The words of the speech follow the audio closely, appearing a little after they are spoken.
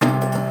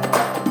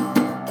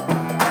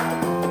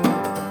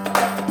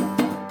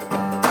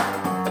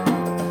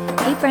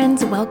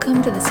friends,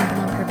 welcome to the Simple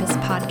on Purpose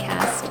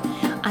podcast.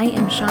 I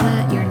am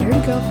Shauna, your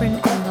nerdy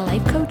girlfriend and the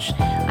life coach.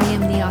 I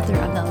am the author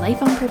of the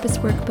Life on Purpose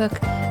workbook,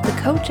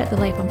 the coach at the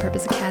Life on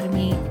Purpose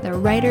Academy, the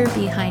writer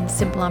behind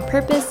Simple on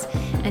Purpose,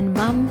 and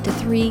mom to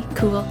 3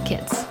 cool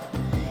kids.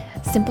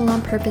 Simple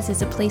on Purpose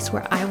is a place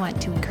where I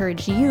want to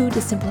encourage you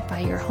to simplify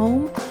your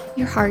home,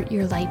 your heart,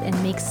 your life,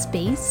 and make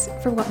space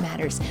for what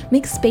matters.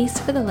 Make space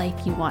for the life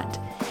you want.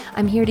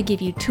 I'm here to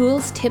give you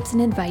tools, tips,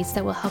 and advice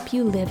that will help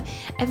you live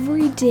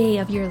every day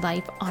of your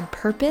life on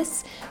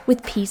purpose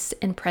with peace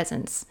and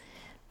presence.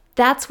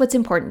 That's what's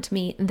important to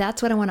me.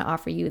 That's what I want to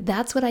offer you.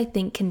 That's what I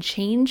think can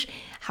change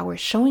how we're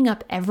showing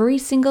up every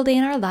single day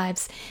in our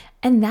lives.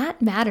 And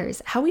that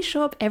matters. How we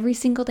show up every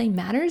single day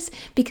matters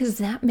because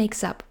that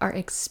makes up our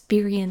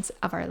experience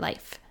of our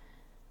life.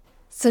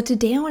 So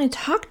today I want to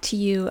talk to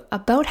you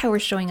about how we're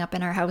showing up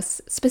in our house,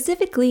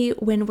 specifically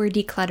when we're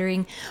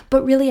decluttering,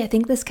 but really I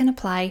think this can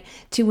apply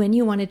to when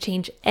you want to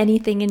change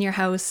anything in your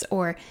house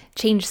or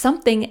change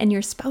something and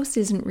your spouse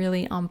isn't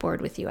really on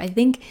board with you. I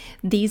think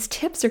these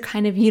tips are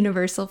kind of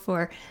universal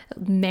for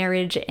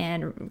marriage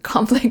and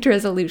conflict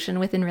resolution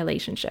within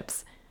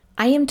relationships.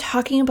 I am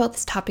talking about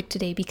this topic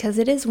today because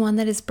it is one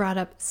that is brought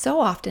up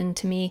so often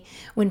to me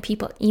when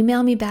people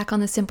email me back on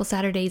the Simple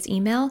Saturdays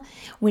email,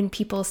 when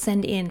people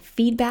send in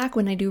feedback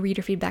when I do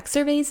reader feedback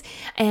surveys,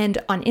 and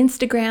on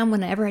Instagram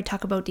whenever I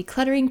talk about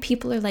decluttering,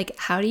 people are like,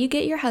 how do you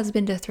get your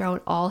husband to throw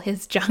out all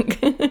his junk?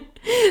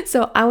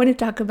 So I want to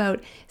talk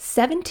about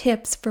 7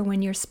 tips for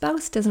when your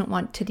spouse doesn't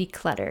want to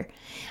declutter.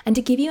 And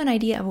to give you an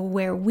idea of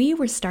where we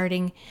were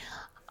starting,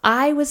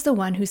 I was the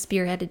one who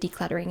spearheaded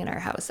decluttering in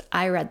our house.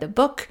 I read the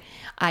book.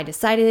 I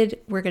decided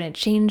we're going to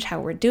change how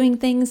we're doing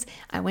things.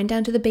 I went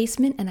down to the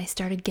basement and I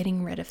started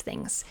getting rid of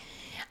things.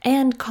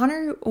 And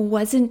Connor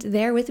wasn't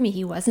there with me.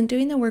 He wasn't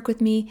doing the work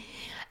with me.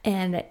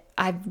 And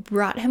I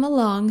brought him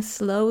along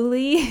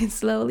slowly.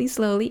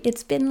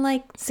 It's been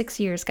like 6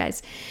 years,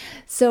 guys.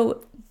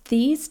 So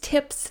these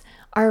tips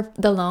are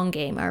the long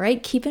game, all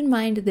right? Keep in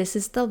mind, this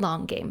is the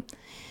long game.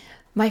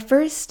 My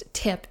first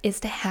tip is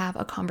to have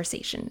a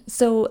conversation.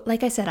 So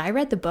like I said, I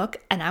read the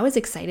book and I was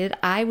excited.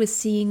 I was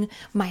seeing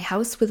my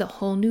house with a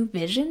whole new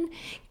vision,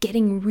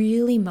 getting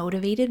really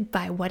motivated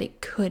by what it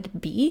could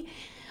be.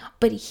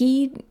 But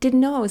he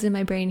didn't know I was in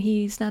my brain.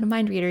 He's not a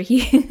mind reader.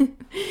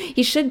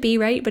 He should be,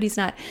 right? But he's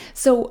not.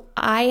 So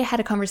I had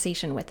a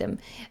conversation with him.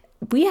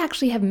 We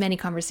actually have many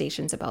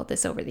conversations about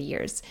this over the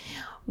years.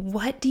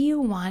 What do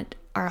you want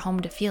our home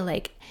to feel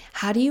like?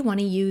 How do you want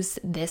to use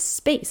this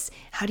space?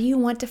 How do you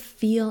want to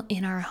feel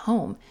in our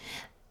home?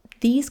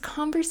 These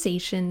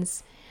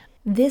conversations,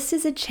 this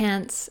is a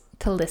chance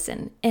to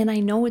listen. And I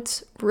know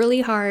it's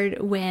really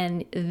hard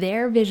when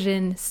their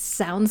vision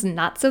sounds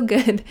not so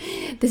good.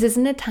 This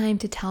isn't a time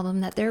to tell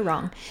them that they're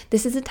wrong.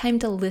 This is a time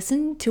to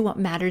listen to what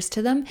matters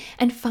to them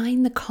and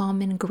find the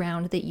common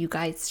ground that you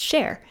guys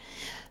share.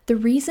 The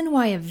reason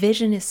why a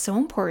vision is so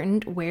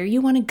important, where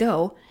you want to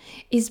go,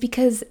 is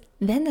because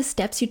then the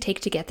steps you take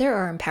to get there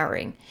are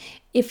empowering.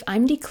 If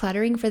I'm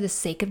decluttering for the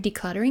sake of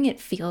decluttering, it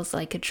feels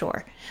like a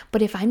chore.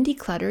 But if I'm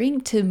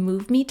decluttering to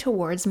move me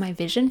towards my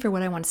vision for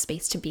what I want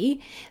space to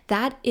be,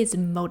 that is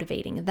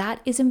motivating.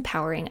 That is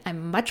empowering.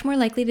 I'm much more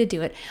likely to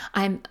do it.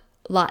 I'm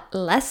a lot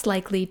less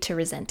likely to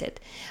resent it.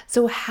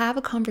 So have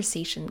a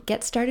conversation.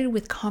 Get started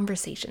with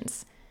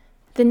conversations.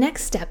 The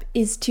next step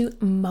is to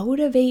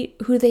motivate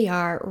who they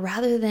are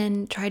rather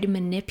than try to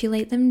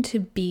manipulate them to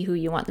be who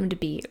you want them to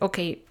be.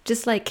 Okay,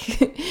 just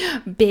like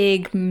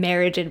big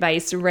marriage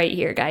advice right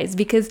here, guys,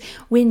 because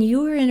when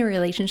you are in a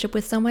relationship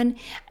with someone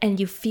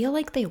and you feel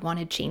like they want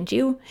to change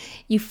you,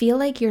 you feel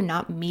like you're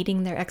not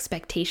meeting their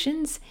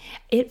expectations,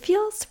 it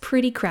feels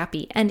pretty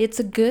crappy, and it's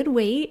a good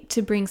way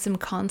to bring some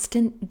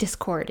constant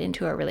discord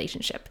into a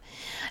relationship.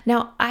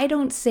 Now, I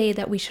don't say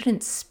that we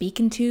shouldn't speak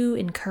into,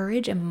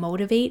 encourage, and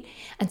motivate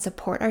and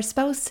support our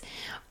spouse,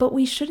 but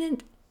we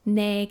shouldn't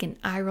nag and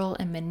eye roll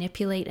and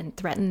manipulate and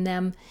threaten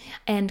them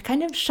and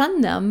kind of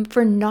shun them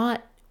for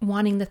not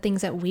wanting the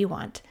things that we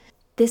want.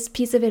 This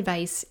piece of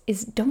advice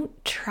is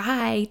don't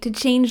try to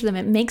change them.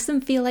 It makes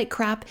them feel like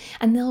crap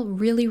and they'll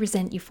really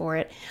resent you for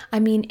it. I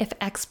mean, if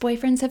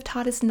ex-boyfriends have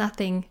taught us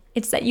nothing,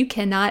 it's that you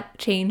cannot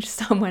change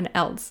someone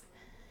else.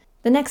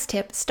 The next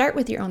tip, start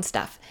with your own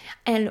stuff.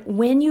 And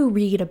when you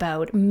read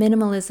about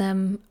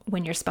minimalism,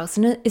 when your spouse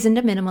isn't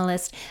a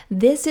minimalist,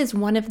 this is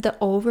one of the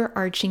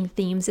overarching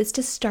themes, is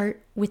to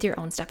start with your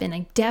own stuff. And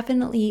I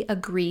definitely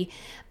agree.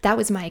 That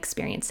was my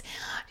experience.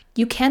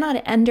 You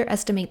cannot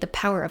underestimate the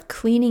power of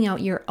cleaning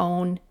out your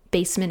own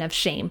basement of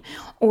shame,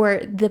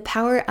 or the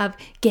power of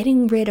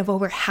getting rid of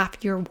over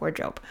half your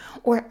wardrobe,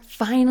 or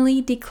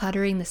finally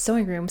decluttering the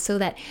sewing room so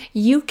that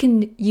you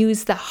can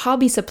use the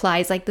hobby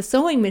supplies like the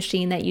sewing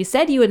machine that you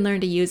said you would learn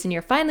to use and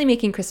you're finally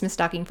making Christmas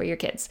stocking for your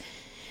kids.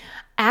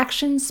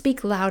 Actions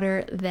speak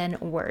louder than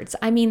words.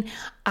 I mean,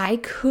 I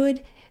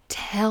could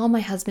tell my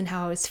husband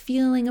how I was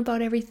feeling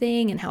about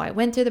everything and how I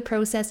went through the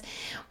process,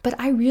 but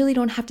I really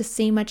don't have to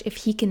say much if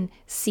he can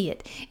see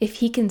it. If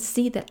he can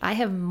see that I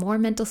have more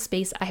mental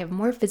space, I have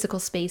more physical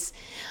space.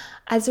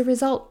 As a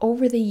result,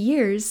 over the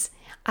years,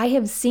 I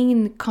have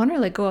seen Connor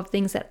let go of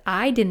things that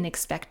I didn't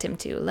expect him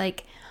to,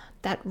 like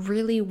that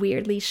really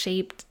weirdly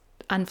shaped,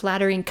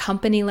 unflattering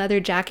company leather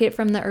jacket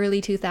from the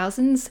early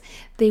 2000s.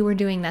 They were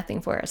doing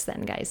nothing for us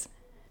then, guys.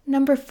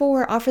 Number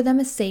 4, offer them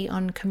a say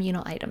on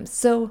communal items.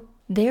 So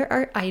there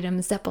are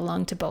items that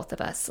belong to both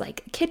of us,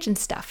 like kitchen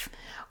stuff.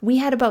 We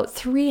had about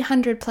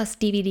 300 plus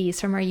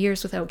DVDs from our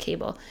years without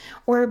cable,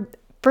 or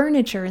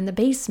furniture in the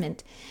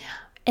basement.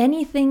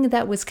 Anything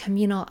that was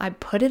communal, I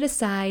put it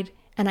aside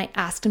and I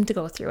asked him to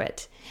go through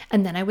it.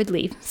 And then I would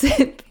leave.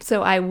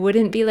 So I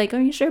wouldn't be like, are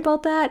you sure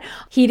about that?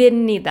 He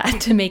didn't need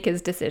that to make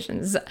his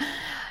decisions.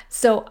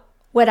 So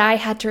what I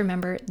had to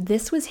remember,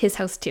 this was his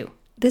house too.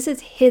 This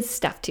is his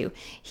stuff too.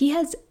 He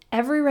has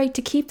every right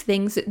to keep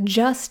things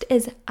just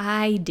as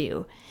I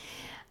do.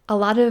 A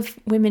lot of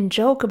women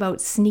joke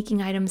about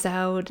sneaking items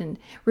out and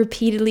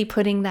repeatedly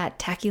putting that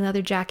tacky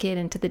leather jacket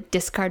into the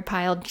discard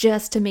pile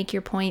just to make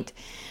your point.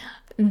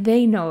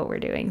 They know what we're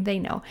doing. They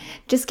know.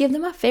 Just give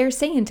them a fair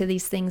say into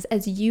these things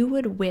as you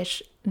would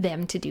wish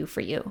them to do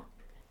for you.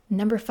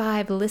 Number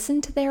 5,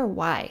 listen to their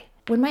why.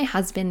 When my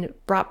husband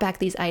brought back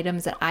these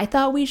items that I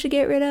thought we should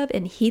get rid of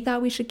and he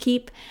thought we should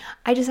keep,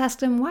 I just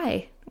asked him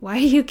why. Why are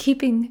you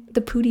keeping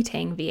the Pootie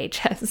Tang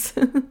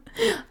VHS?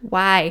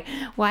 Why?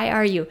 Why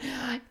are you?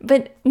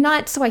 But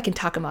not so I can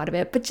talk him out of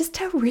it, but just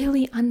to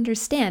really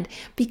understand,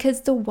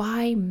 because the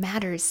why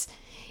matters.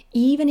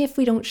 Even if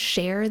we don't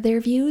share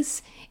their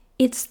views,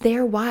 it's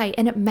their why,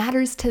 and it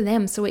matters to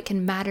them, so it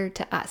can matter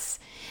to us.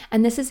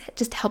 And this has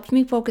just helped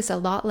me focus a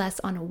lot less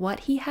on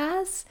what he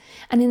has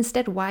and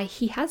instead why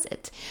he has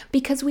it.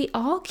 Because we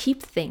all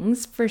keep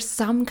things for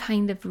some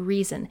kind of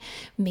reason.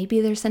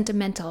 Maybe they're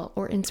sentimental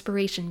or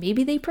inspiration.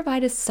 Maybe they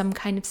provide us some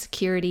kind of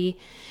security,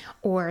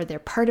 or they're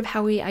part of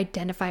how we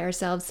identify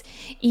ourselves.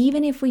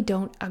 Even if we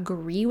don't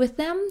agree with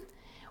them,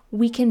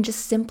 we can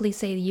just simply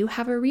say, you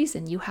have a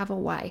reason, you have a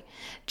why.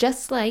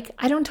 Just like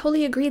I don't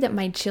totally agree that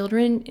my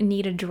children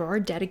need a drawer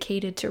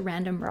dedicated to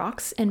random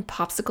rocks and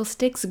popsicle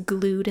sticks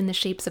glued in the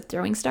shapes of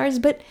throwing stars,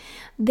 but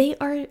they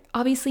are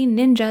obviously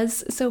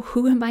ninjas, so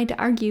who am I to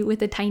argue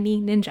with a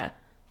tiny ninja?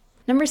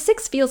 Number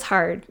 6 feels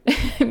hard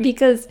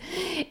because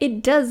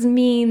it does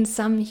mean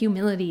some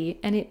humility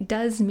and it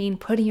does mean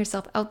putting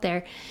yourself out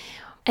there.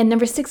 And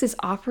number 6 is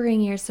offering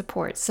your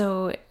support.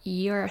 So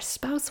your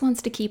spouse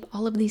wants to keep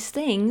all of these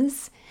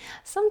things.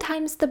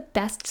 Sometimes the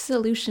best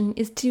solution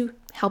is to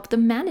help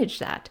them manage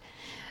that.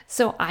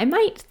 So I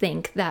might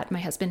think that my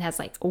husband has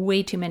like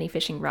way too many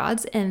fishing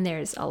rods and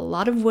there's a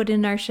lot of wood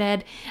in our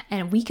shed,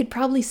 and we could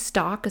probably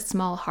stock a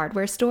small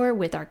hardware store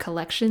with our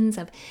collections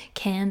of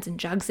cans and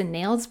jugs and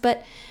nails,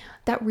 but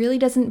that really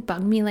doesn't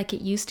bug me like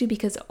it used to,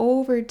 because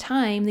over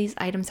time these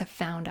items have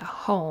found a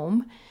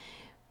home.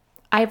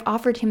 I've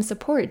offered him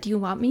support. Do you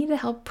want me to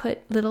help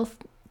put little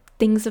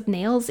things of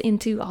nails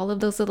into all of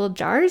those little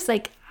jars?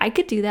 Like, I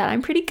could do that.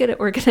 I'm pretty good at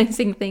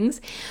organizing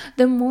things.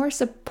 The more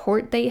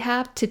support they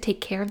have to take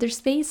care of their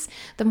space,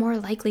 the more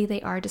likely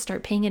they are to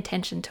start paying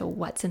attention to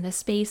what's in the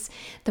space,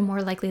 the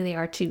more likely they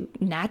are to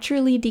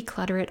naturally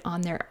declutter it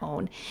on their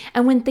own.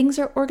 And when things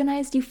are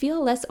organized, you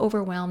feel less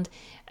overwhelmed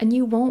and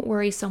you won't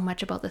worry so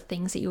much about the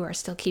things that you are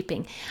still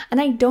keeping. And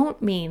I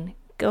don't mean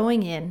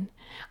going in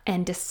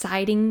and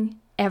deciding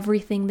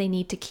everything they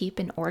need to keep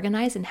and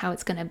organize and how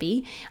it's going to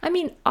be. I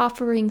mean,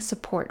 offering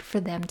support for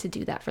them to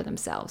do that for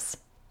themselves.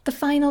 The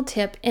final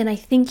tip, and I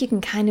think you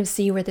can kind of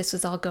see where this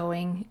was all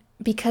going,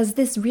 because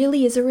this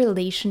really is a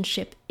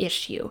relationship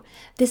issue.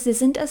 This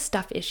isn't a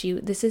stuff issue.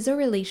 This is a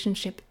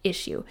relationship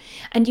issue.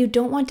 And you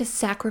don't want to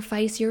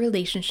sacrifice your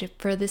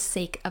relationship for the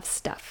sake of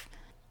stuff.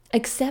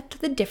 Accept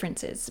the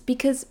differences,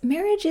 because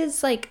marriage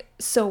is like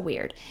so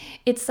weird.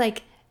 It's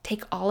like,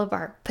 take all of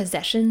our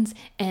possessions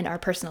and our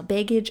personal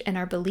baggage and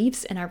our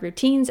beliefs and our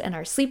routines and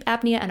our sleep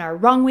apnea and our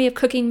wrong way of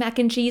cooking mac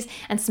and cheese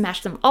and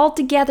smash them all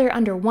together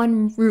under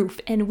one roof,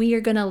 and we are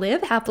gonna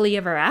live happily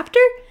ever after?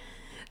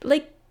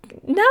 Like,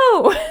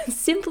 no.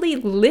 Simply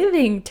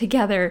living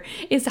together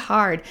is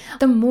hard.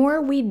 The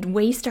more we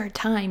waste our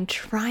time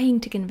trying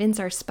to convince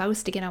our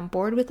spouse to get on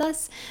board with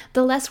us,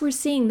 the less we're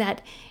seeing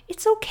that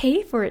it's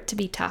okay for it to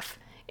be tough.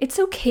 It's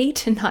okay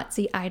to not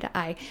see eye to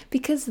eye,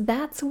 because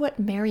that's what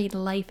married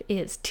life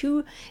is.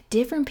 Two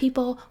different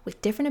people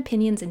with different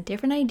opinions and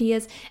different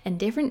ideas and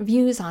different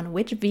views on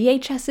which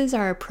VHSs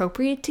are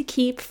appropriate to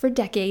keep for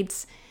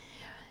decades.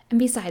 And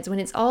besides, when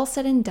it's all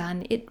said and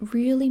done, it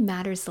really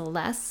matters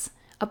less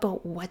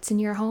about what's in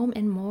your home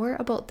and more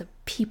about the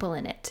people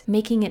in it,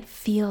 making it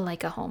feel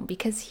like a home.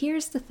 Because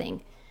here's the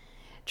thing,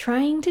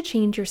 trying to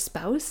change your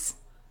spouse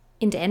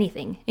into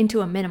anything,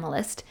 into a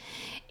minimalist,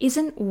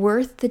 isn't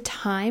worth the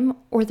time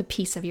or the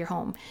peace of your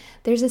home.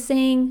 There's a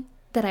saying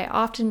that I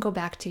often go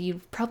back to,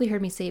 you've probably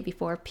heard me say it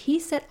before,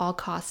 peace at all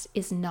costs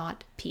is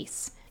not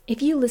peace.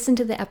 If you listen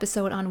to the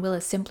episode on Will a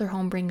Simpler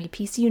Home Bring Me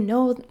Peace, you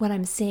know what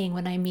I'm saying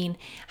when I mean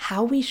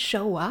how we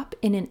show up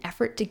in an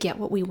effort to get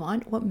what we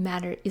want, what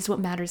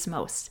matters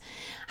most.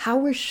 How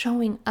we're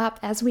showing up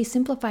as we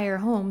simplify our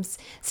homes,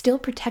 still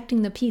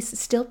protecting the peace,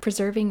 still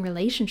preserving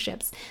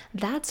relationships.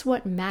 That's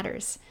what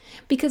matters.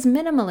 Because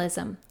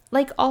minimalism,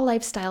 like all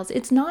lifestyles,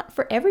 it's not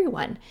for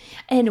everyone.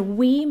 And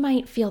we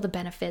might feel the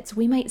benefits.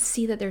 We might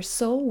see that they're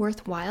so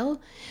worthwhile,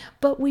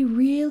 but we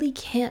really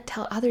can't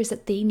tell others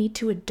that they need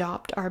to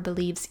adopt our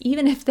beliefs,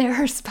 even if they're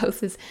our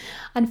spouses.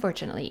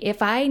 Unfortunately,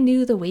 if I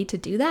knew the way to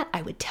do that,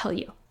 I would tell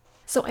you.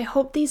 So I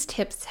hope these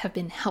tips have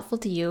been helpful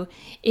to you.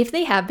 If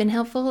they have been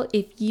helpful,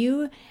 if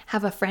you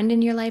have a friend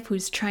in your life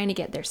who's trying to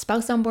get their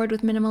spouse on board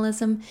with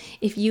minimalism,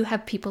 if you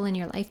have people in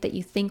your life that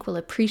you think will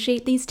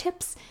appreciate these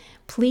tips,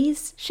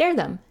 please share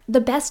them.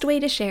 The best way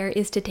to share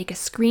is to take a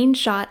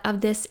screenshot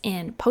of this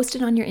and post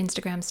it on your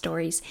Instagram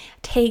stories.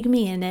 Tag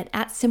me in it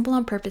at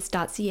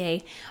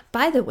simpleonpurpose.ca.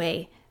 By the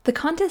way, the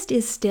contest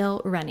is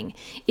still running.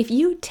 If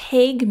you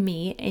tag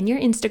me in your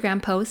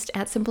Instagram post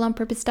at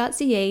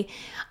simpleonpurpose.ca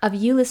of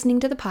you listening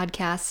to the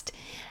podcast,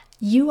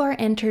 you are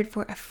entered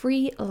for a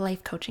free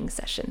life coaching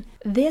session.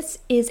 This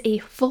is a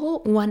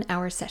full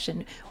 1-hour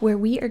session where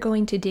we are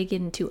going to dig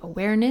into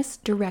awareness,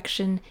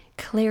 direction,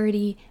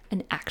 clarity,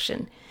 and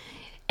action.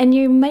 And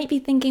you might be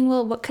thinking,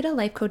 well, what could a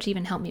life coach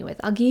even help me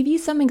with? I'll give you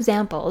some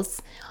examples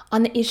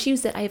on the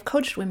issues that I have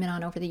coached women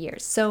on over the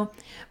years. So,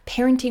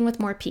 parenting with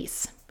more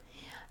peace,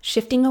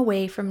 shifting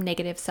away from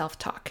negative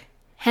self-talk,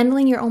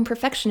 handling your own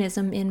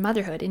perfectionism in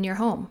motherhood in your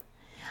home,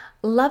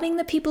 loving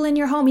the people in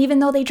your home even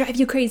though they drive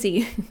you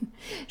crazy,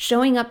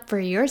 showing up for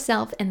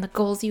yourself and the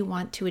goals you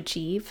want to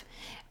achieve,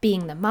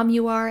 being the mom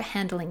you are,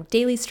 handling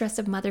daily stress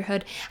of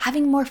motherhood,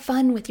 having more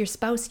fun with your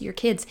spouse, your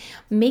kids,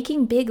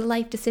 making big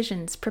life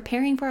decisions,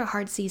 preparing for a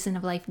hard season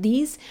of life.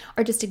 These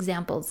are just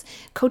examples.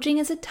 Coaching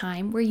is a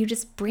time where you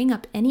just bring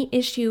up any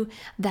issue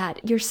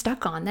that you're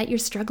stuck on, that you're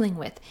struggling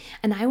with,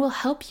 and I will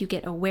help you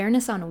get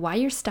awareness on why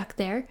you're stuck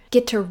there,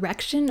 get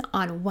direction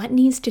on what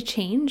needs to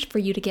change for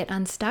you to get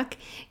unstuck,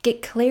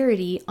 get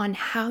clarity on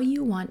how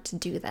you want to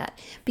do that,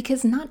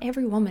 because not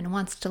every woman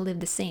wants to live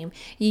the same.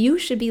 You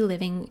should be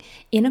living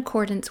in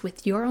accordance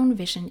with your own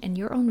vision and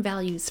your own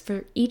values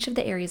for each of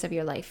the areas of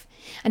your life.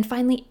 And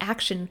finally,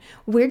 action.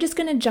 We're just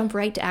going to jump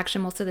right to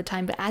action most of the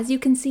time, but as you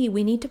can see,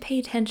 we need to pay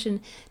attention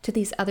to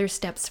these other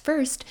steps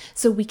first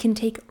so we can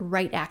take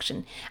right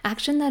action.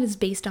 Action that is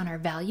based on our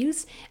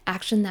values,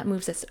 action that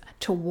moves us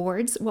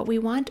towards what we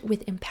want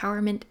with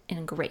empowerment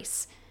and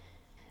grace.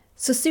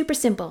 So super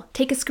simple.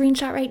 Take a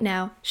screenshot right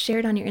now, share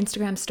it on your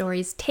Instagram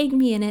stories, tag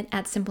me in it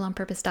at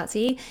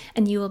simpleonpurpose.ca,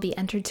 and you will be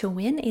entered to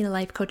win a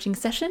life coaching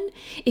session.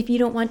 If you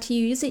don't want to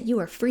use it, you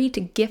are free to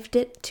gift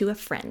it to a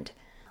friend.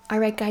 All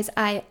right, guys,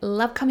 I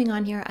love coming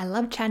on here. I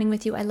love chatting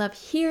with you. I love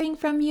hearing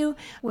from you,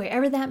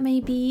 wherever that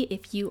may be.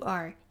 If you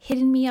are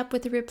hitting me up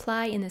with a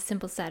reply in the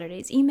Simple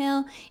Saturdays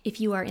email,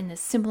 if you are in the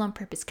Simple on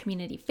Purpose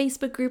community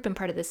Facebook group and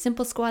part of the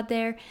Simple Squad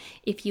there,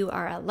 if you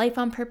are a Life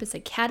on Purpose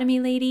Academy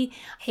lady,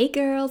 hey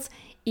girls,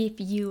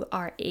 if you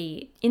are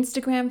a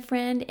Instagram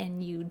friend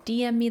and you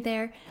DM me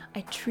there,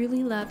 I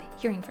truly love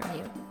hearing from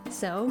you.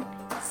 So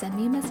send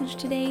me a message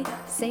today,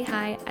 say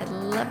hi. I'd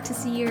love to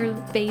see your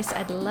face.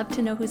 I'd love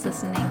to know who's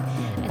listening,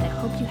 and I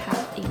hope you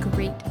have a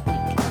great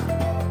week.